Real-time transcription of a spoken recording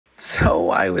So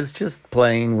I was just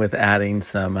playing with adding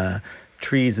some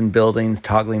trees and buildings,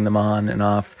 toggling them on and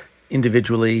off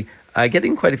individually,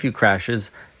 getting quite a few crashes.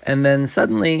 And then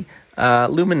suddenly,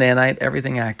 Lumen Nanite,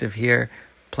 everything active here,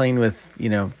 playing with,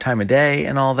 time of day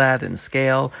and all that and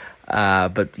scale.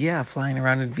 But yeah, flying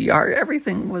around in VR,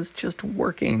 everything was just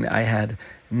working. I had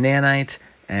Nanite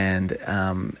and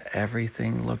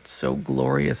everything looked so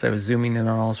glorious. I was zooming in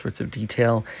on all sorts of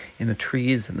detail in the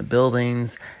trees and the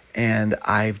buildings. And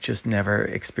I've just never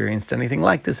experienced anything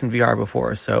like this in VR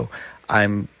before. So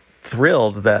I'm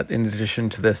thrilled that in addition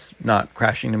to this not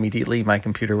crashing immediately, my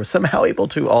computer was somehow able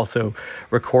to also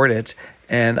record it.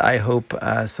 And I hope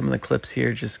some of the clips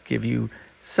here just give you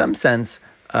some sense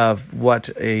of what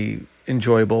a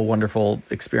enjoyable, wonderful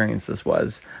experience this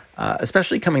was.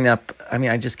 Especially coming up,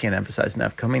 I just can't emphasize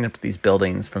enough, coming up to these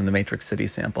buildings from the Matrix City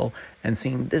sample and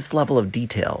seeing this level of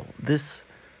detail,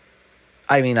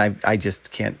 I just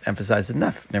can't emphasize it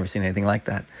enough. Never seen anything like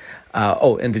that.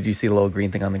 And did you see the little green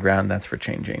thing on the ground? That's for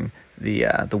changing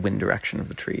the wind direction of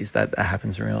the trees. That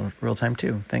happens in real time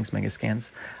too. Thanks,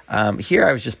 Megascans. Here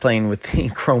I was just playing with the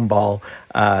chrome ball.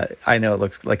 I know it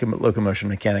looks like a locomotion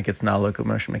mechanic. It's not a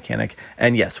locomotion mechanic.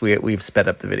 And yes, we've sped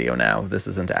up the video now. This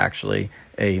isn't actually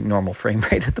a normal frame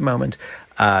rate at the moment.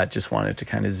 Just wanted to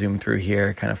kind of zoom through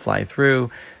here, kind of fly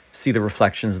through, see the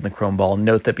reflections in the chrome ball.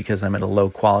 Note that because I'm at a low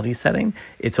quality setting,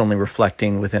 it's only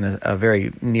reflecting within a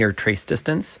very near trace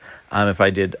distance. If I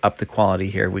did up the quality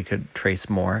here, we could trace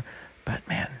more. But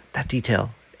man, that detail,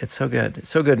 it's so good. It's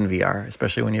so good in VR,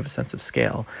 especially when you have a sense of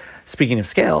scale. Speaking of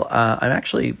scale, I'm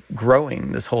actually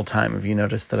growing this whole time. Have you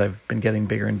noticed that I've been getting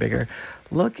bigger and bigger?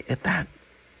 Look at that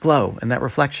glow and that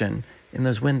reflection in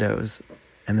those windows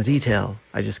and the detail.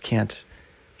 I just can't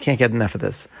get enough of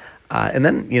this. And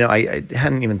then, I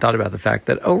hadn't even thought about the fact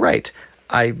that,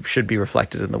 I should be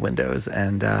reflected in the windows.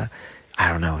 And I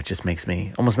don't know, it just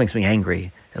almost makes me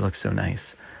angry. It looks so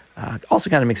nice.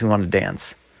 Also kind of makes me want to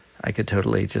dance. I could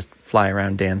totally just fly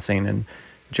around dancing and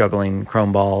juggling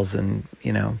chrome balls and,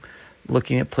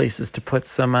 looking at places to put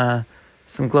some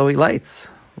glowy lights,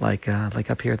 like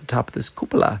up here at the top of this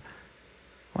cupola.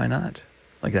 Why not?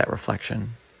 Like that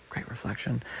reflection. Great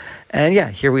reflection. And yeah,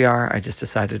 here we are. I just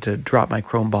decided to drop my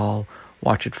chrome ball,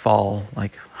 watch it fall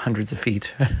like hundreds of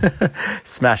feet,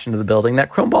 smash into the building. That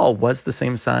chrome ball was the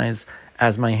same size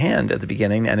as my hand at the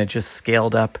beginning, and it just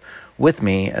scaled up with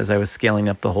me as I was scaling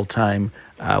up the whole time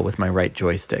with my right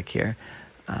joystick here,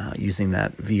 using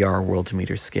that VR world to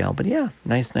meter scale. But yeah,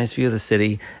 nice view of the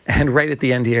city. And right at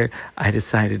the end here, I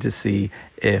decided to see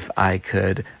if I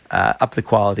could up the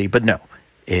quality, but no,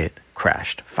 it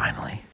crashed finally.